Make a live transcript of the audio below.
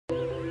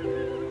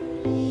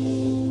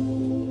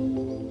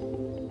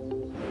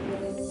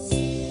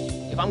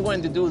If I'm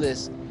going to do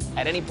this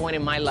at any point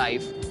in my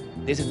life,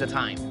 this is the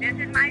time. This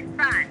is my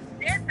son.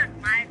 This is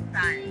my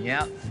son.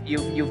 Yeah,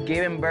 you've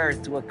given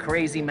birth to a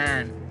crazy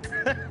man.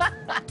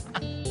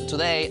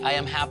 Today, I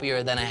am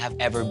happier than I have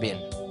ever been.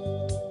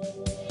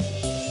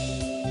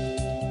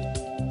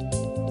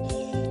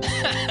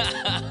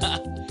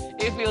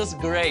 It feels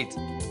great.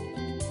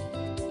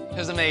 It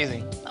was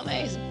amazing.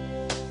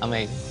 Amazing.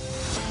 Amazing.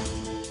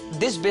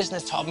 This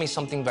business taught me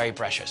something very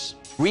precious.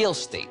 Real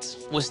estate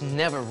was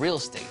never real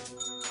estate.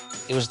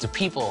 It was the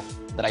people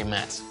that I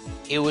met.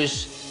 It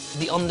was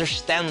the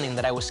understanding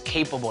that I was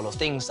capable of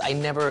things I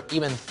never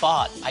even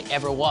thought I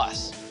ever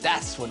was.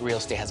 That's what real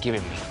estate has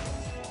given me.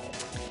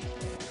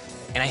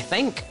 And I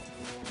thank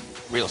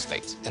real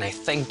estate, and I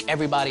thank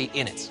everybody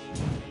in it.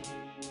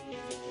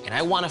 And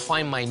I want to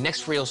find my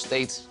next real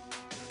estate,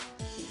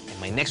 and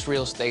my next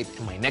real estate,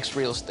 and my next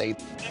real estate.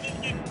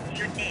 Anything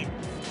you need,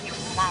 your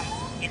mom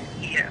is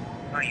here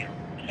for you,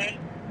 okay?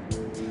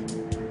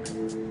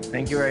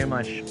 Thank you very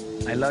much.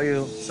 I love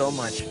you so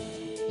much.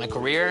 My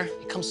career,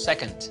 it comes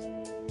second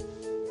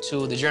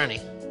to the journey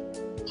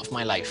of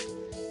my life.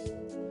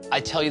 I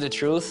tell you the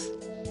truth,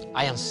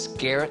 I am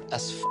scared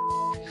as f,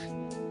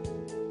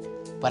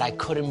 but I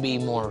couldn't be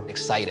more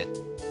excited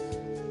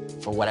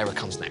for whatever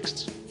comes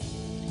next.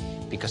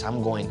 Because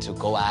I'm going to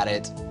go at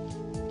it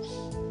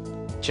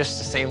just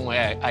the same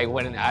way I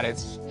went at it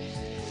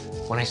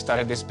when I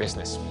started this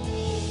business.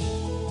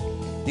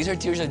 These are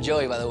tears of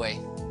joy, by the way.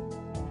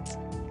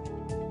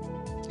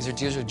 These are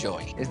tears of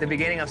joy. It's the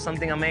beginning of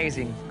something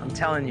amazing, I'm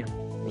telling you.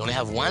 We only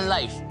have one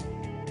life,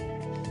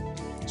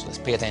 so let's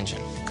pay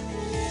attention.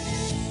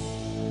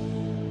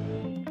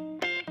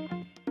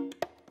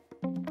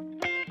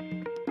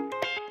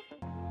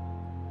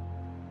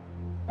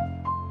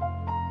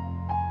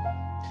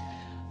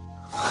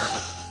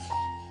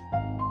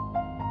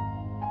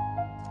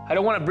 I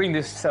don't want to bring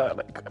this,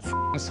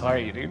 I'm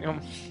sorry, you know.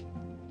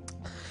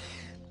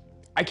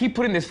 I keep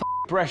putting this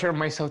pressure on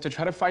myself to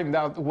try to find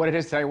out what it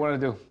is that I want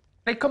to do.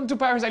 I come to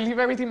Paris, I leave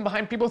everything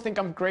behind. People think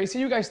I'm crazy.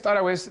 You guys thought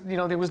I was, you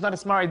know, it was not a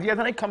smart idea.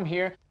 Then I come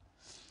here,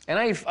 and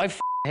I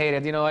hate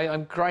it. You know,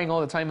 I'm crying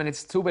all the time, and it's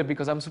stupid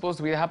because I'm supposed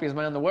to be the happiest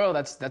man in the world.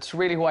 That's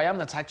really who I am.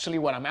 That's actually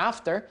what I'm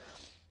after,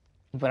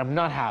 but I'm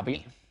not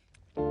happy.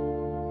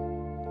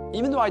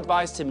 Even though I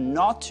advised him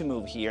not to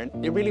move here,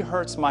 it really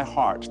hurts my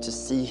heart to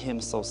see him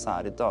so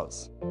sad it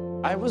does.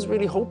 I was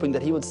really hoping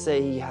that he would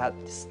say he had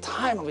this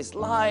time of his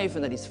life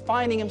and that he's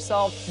finding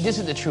himself. This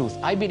is the truth.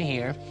 I've been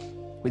here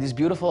with this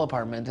beautiful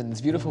apartment and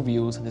these beautiful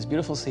views and this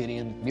beautiful city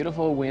and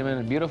beautiful women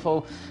and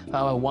beautiful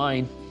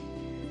wine.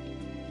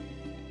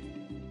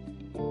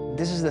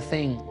 This is the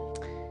thing.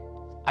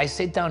 I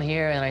sit down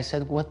here and I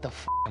said, what the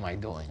f am I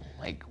doing?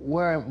 Like,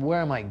 where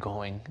am I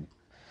going?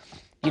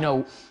 You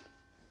know,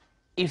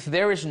 if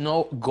there is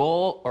no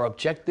goal or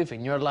objective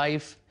in your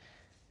life,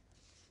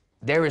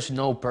 there is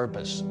no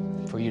purpose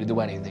for you to do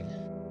anything.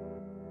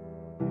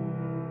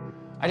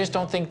 I just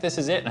don't think this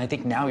is it, and I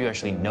think now you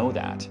actually know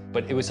that.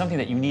 But it was something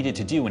that you needed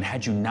to do, and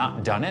had you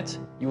not done it,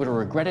 you would have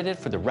regretted it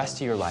for the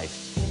rest of your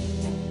life.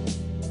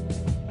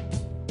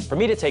 For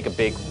me to take a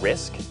big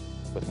risk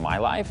with my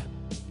life,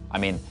 I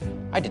mean,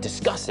 I had to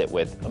discuss it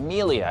with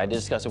Amelia, I had to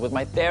discuss it with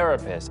my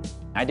therapist.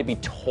 I had to be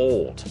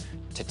told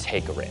to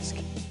take a risk.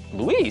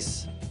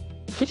 Luis,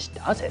 he just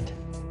does it.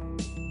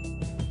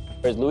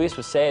 As Luis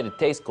would say, it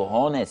takes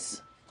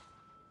cojones.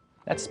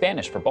 That's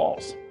Spanish for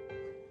balls.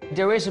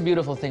 There is a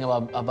beautiful thing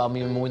about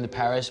me moving to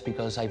Paris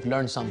because I've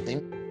learned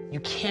something. You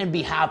can't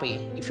be happy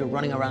if you're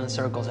running around in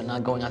circles and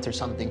not going after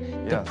something.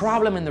 Yes. The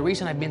problem and the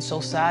reason I've been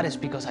so sad is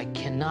because I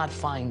cannot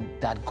find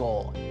that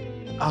goal.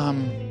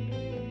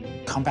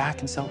 Come back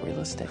and sell real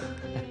estate.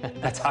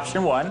 That's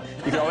option one.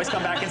 You can always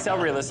come back and sell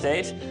real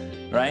estate,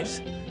 right?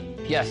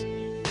 Yes.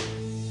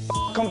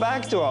 Come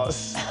back to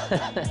us.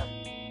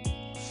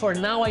 For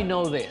now, I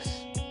know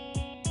this.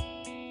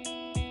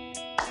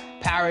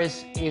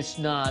 Paris is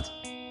not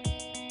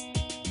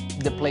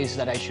the place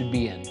that I should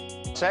be in.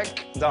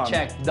 Check, done.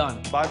 Check,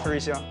 done. Bye,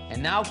 Patricia.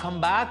 And now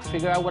come back,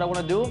 figure out what I want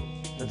to do,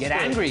 get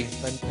angry,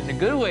 but in a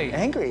good way.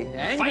 Angry?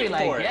 Angry, Fight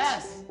like, for it.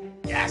 yes.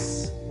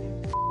 Yes.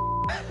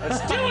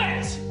 Let's do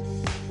it.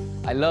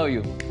 I love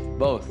you,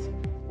 both.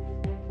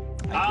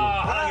 Oh,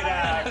 hug it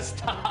out.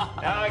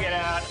 Stop. Hug it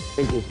out.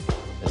 Thank you.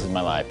 This is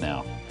my life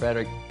now.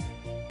 Fredrik.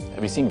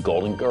 Have you seen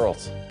Golden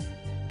Girls?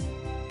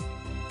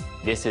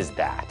 This is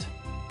that.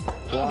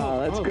 Wow,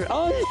 that's great.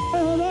 Oh,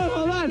 hold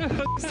on.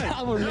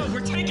 Stop. No, we're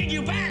taking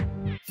you back.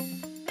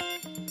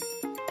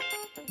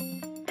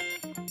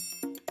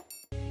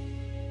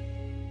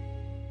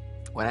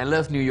 When I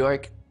left New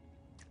York,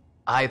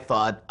 I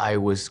thought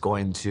everything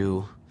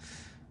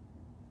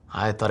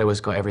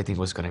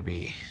was going to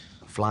be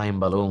flying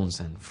balloons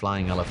and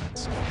flying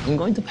elephants. I'm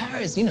going to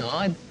Paris, you know,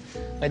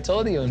 I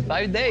told you, in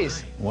 5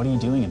 days. What are you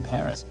doing in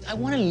Paris? I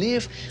want to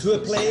live to a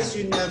place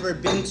you've never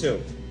been to.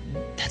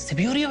 That's the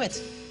beauty of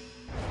it.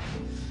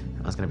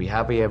 I was going to be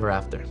happy ever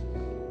after.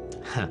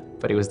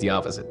 But it was the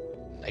opposite.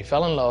 I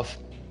fell in love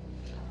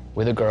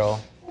with a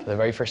girl for the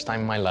very first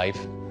time in my life.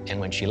 And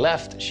when she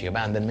left, she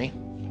abandoned me.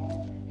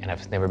 And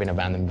I've never been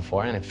abandoned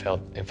before, and it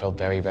felt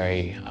very,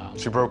 very...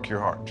 She broke your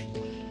heart.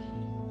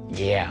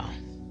 Yeah.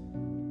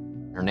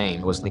 Her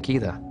name was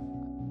Nikita.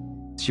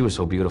 She was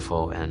so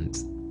beautiful and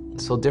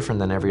so different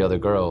than every other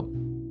girl.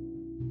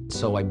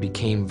 So I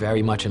became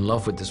very much in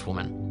love with this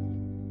woman.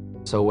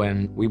 So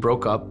when we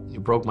broke up,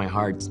 it broke my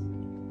heart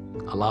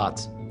a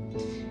lot.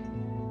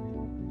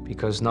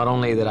 Because not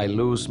only did I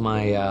lose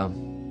the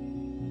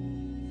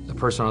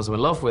person I was in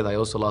love with, I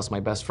also lost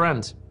my best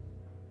friend.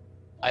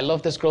 I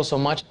loved this girl so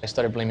much, I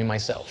started blaming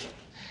myself.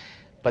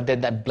 But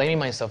that blaming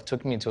myself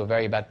took me to a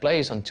very bad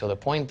place until the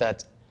point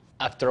that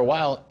after a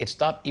while, it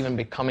stopped even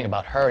becoming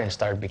about her and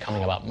started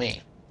becoming about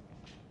me.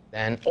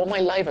 And all my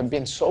life, I've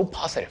been so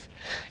positive.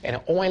 And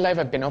all my life,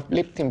 I've been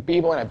uplifting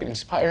people and I've been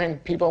inspiring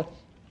people.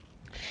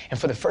 And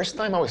for the first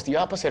time, I was the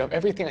opposite of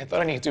everything I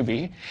thought I needed to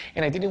be.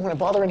 And I didn't want to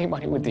bother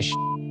anybody with this shit.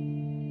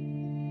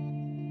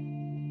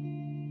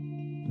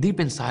 Deep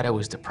inside, I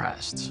was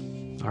depressed,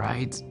 all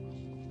right?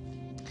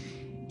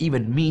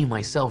 Even me,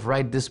 myself,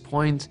 right at this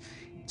point,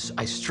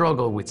 I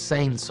struggle with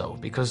saying so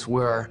because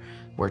we're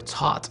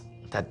taught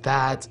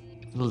that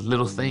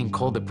little thing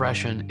called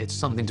depression, it's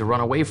something to run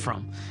away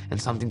from and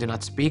something to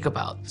not speak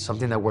about,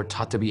 something that we're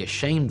taught to be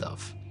ashamed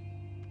of.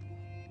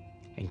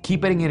 And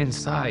keeping it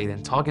inside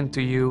and talking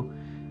to you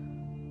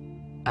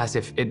as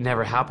if it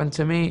never happened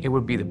to me, it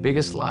would be the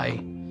biggest lie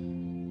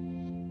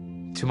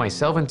to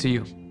myself and to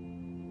you.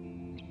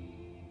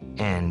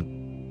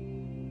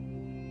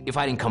 And if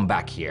I didn't come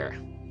back here,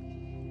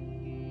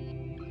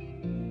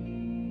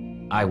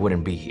 I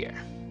wouldn't be here.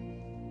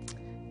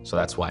 So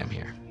that's why I'm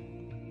here.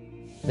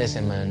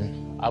 Listen,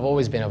 man, I've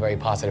always been a very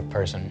positive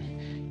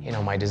person. You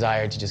know, my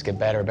desire to just get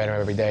better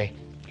every day.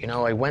 You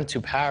know, I went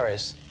to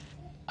Paris.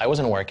 I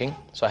wasn't working,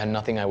 so I had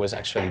nothing I was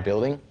actually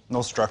building.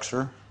 No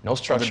structure. No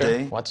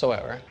structure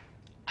whatsoever.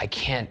 I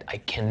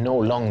can no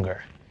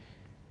longer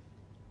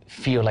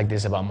feel like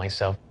this about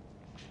myself.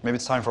 Maybe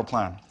it's time for a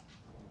plan.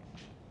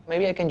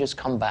 Maybe I can just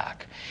come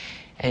back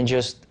and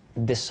just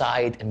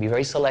decide and be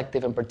very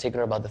selective and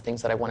particular about the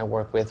things that I want to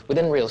work with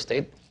within real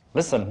estate.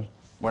 Listen,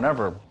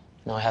 whenever.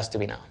 No, it has to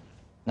be now.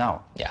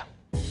 Now. Yeah.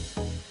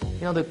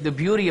 You know, the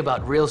beauty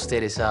about real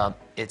estate is,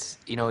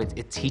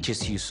 it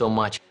teaches you so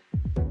much.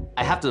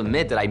 I have to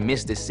admit that I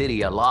miss this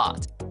city a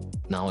lot.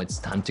 Now it's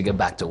time to get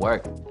back to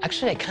work.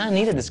 Actually, I kind of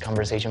needed this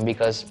conversation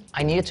because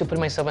I needed to put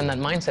myself in that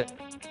mindset.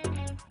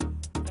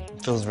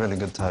 It feels really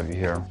good to have you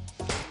here.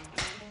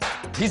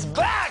 He's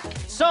back!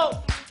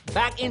 So,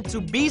 back into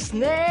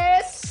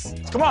business.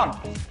 Come on.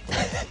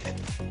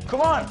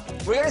 Come on.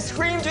 We're gonna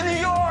scream to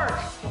New York.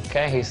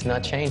 Okay, he's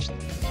not changed.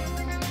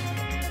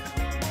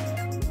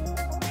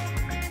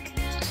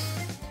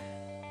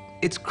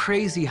 It's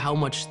crazy how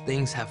much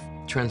things have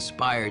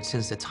transpired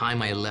since the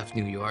time I left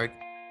New York.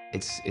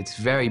 It's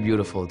very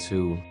beautiful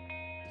to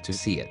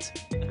see it.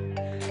 Do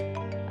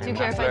you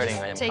care if I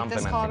just take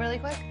this call really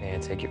quick? Yeah,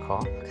 take your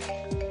call.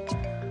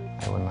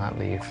 I will not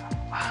leave.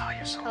 Wow,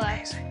 you're so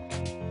amazing.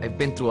 I've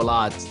been through a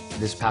lot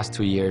this past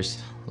 2 years.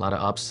 A lot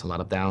of ups, a lot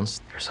of downs.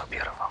 You're so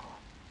beautiful.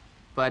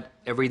 But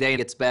every day it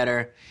gets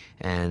better.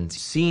 And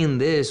seeing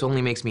this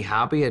only makes me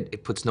happy.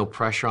 It puts no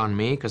pressure on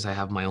me because I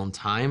have my own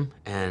time.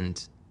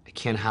 And I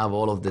can't have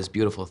all of these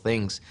beautiful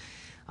things.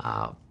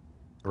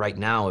 Right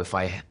now, if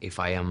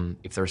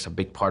there's a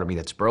big part of me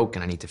that's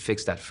broken, I need to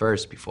fix that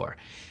first before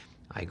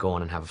I go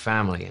on and have a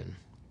family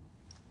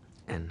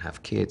and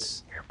have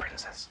kids. You're a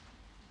princess.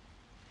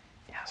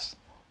 Yes.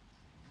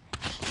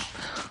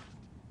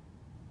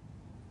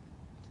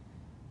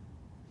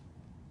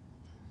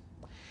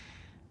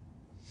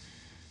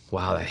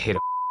 Wow, that hit a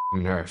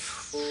nerve.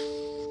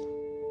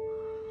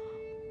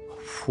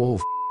 Whoa,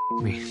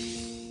 me.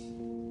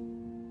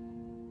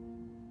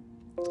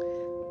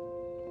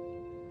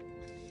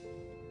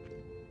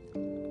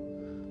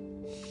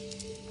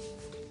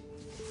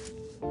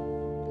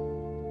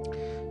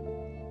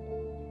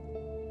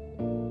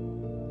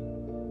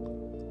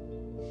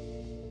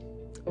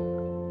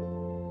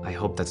 I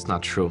hope that's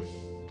not true.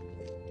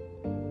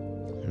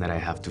 And that I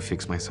have to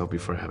fix myself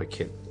before I have a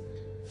kid.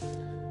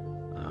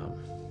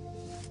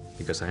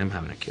 Because I am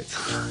having a kid.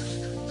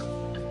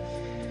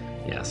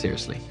 Yeah,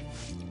 seriously.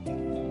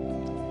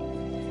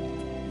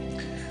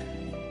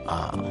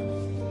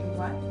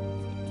 What?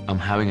 I'm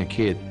having a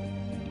kid.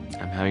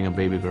 I'm having a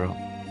baby girl.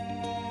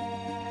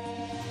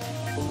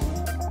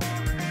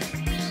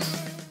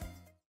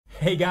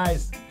 Hey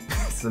guys,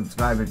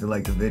 subscribe if you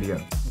like the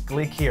video.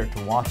 click here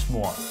to watch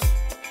more.